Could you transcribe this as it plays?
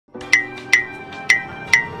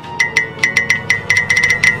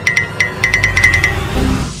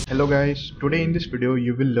Hello guys, today in this video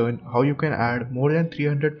you will learn how you can add more than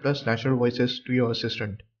 300 plus natural voices to your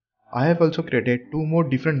assistant. I have also created two more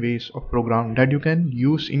different ways of program that you can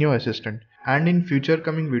use in your assistant, and in future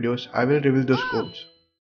coming videos I will reveal those codes.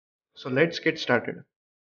 So let's get started.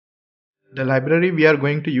 The library we are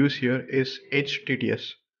going to use here is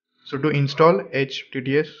HTTS. So to install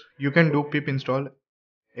HTTS you can do pip install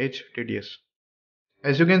HTTS.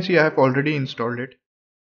 As you can see I have already installed it.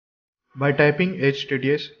 By typing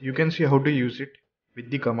HTTS you can see how to use it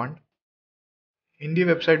with the command. In the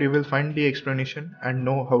website you will find the explanation and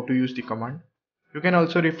know how to use the command. You can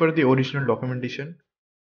also refer the original documentation.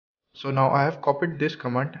 So now I have copied this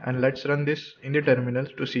command and let's run this in the terminal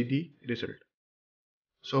to see the result.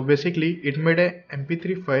 So basically it made a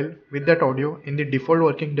mp3 file with that audio in the default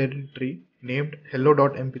working directory named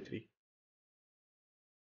hello.mp3.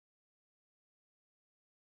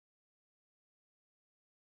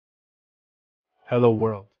 Hello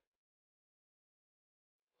world.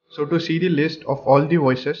 So to see the list of all the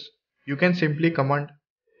voices, you can simply command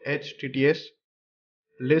https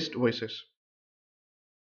list voices.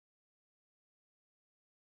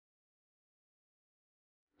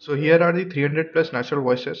 So here are the 300 plus natural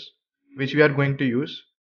voices which we are going to use.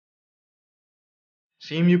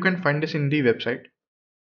 Same you can find this in the website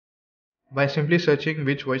by simply searching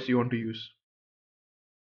which voice you want to use.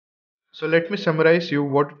 So let me summarize you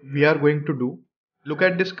what we are going to do. Look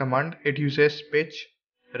at this command. It uses pitch,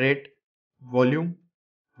 rate, volume,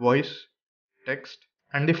 voice, text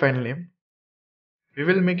and the file name. We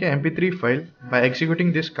will make an mp3 file by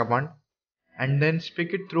executing this command and then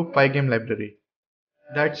speak it through Pygame library.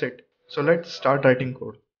 That's it. So let's start writing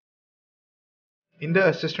code. In the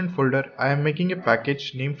assistant folder, I am making a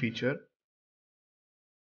package name feature.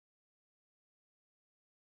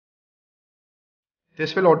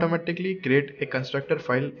 This will automatically create a constructor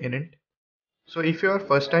file in it. So if you are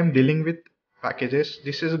first time dealing with packages,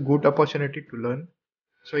 this is a good opportunity to learn.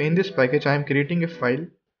 So in this package I am creating a file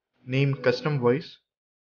named custom voice.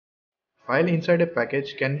 File inside a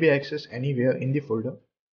package can be accessed anywhere in the folder.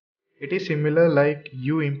 It is similar like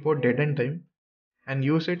you import date and time and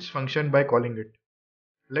use its function by calling it.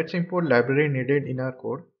 Let's import library needed in our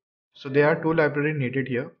code. So there are two libraries needed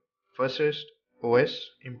here. First is OS,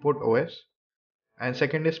 import OS, and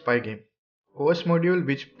second is Pygame. OS module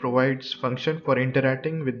which provides function for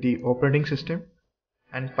interacting with the operating system,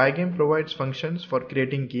 and Pygame provides functions for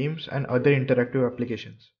creating games and other interactive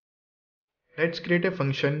applications. Let's create a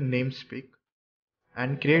function named speak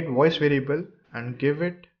and create voice variable and give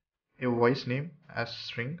it a voice name as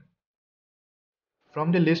string.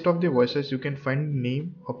 From the list of the voices you can find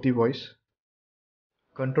name of the voice.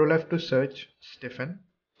 Control F to search Stephen.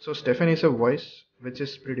 So Stephen is a voice which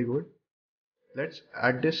is pretty good. Let's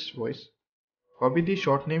add this voice. Copy the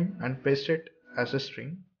short name and paste it as a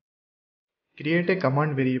string. Create a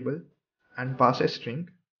command variable and pass a string.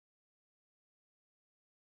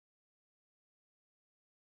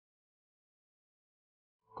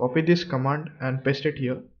 Copy this command and paste it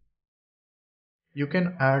here. You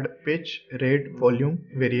can add pitch, rate, volume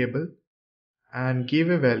variable and give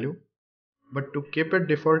a value, but to keep it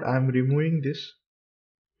default I am removing this.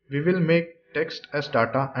 We will make text as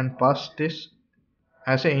data and pass this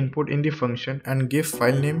as an input in the function and give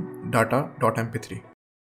file name data.mp3.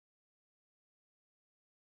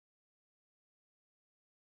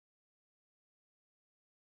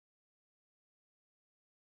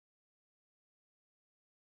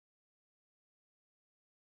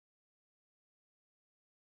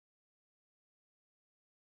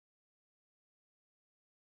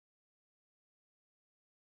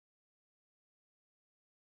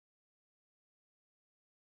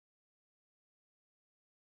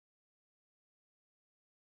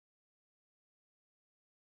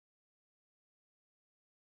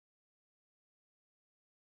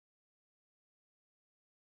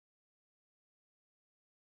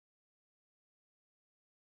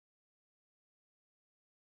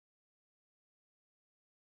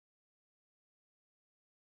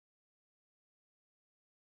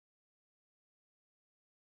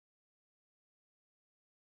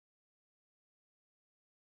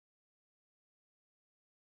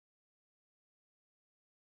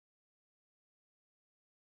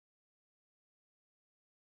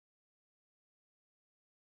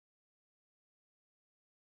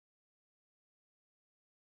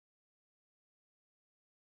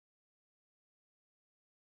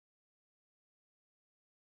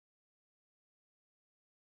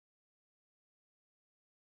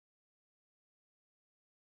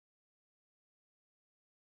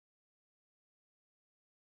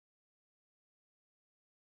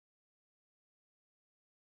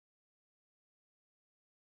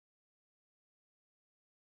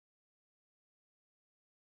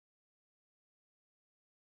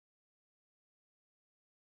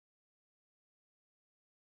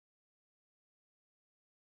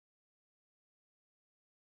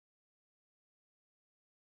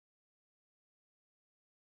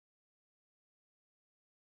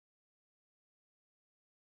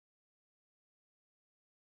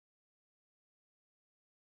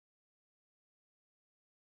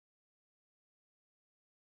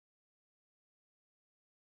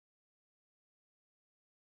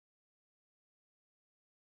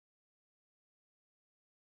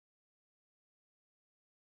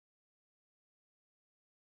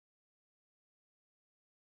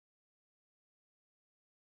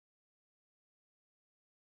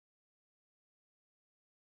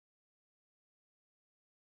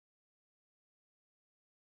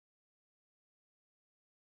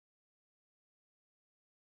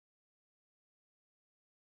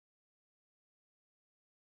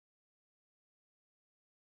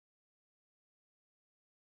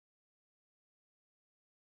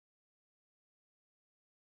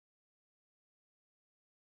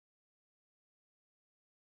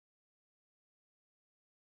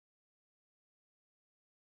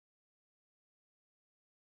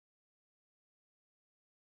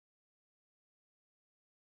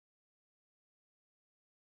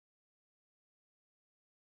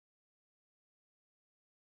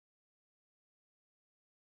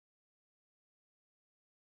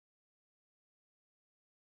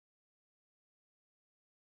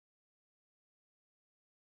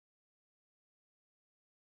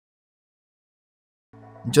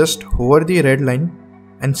 Just hover the red line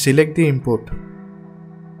and select the import.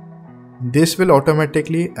 This will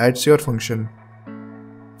automatically add your function.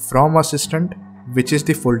 From assistant, which is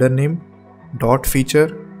the folder name, dot feature,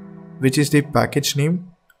 which is the package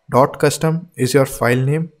name, dot custom is your file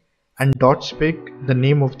name, and dot spec the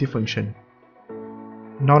name of the function.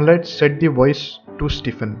 Now let's set the voice to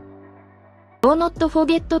Stephen. Do not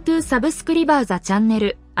forget to subscribe the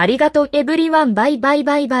channel. Arigato everyone. Bye bye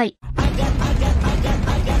bye bye.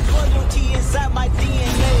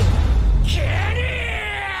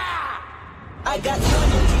 I got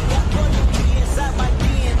loyalty inside my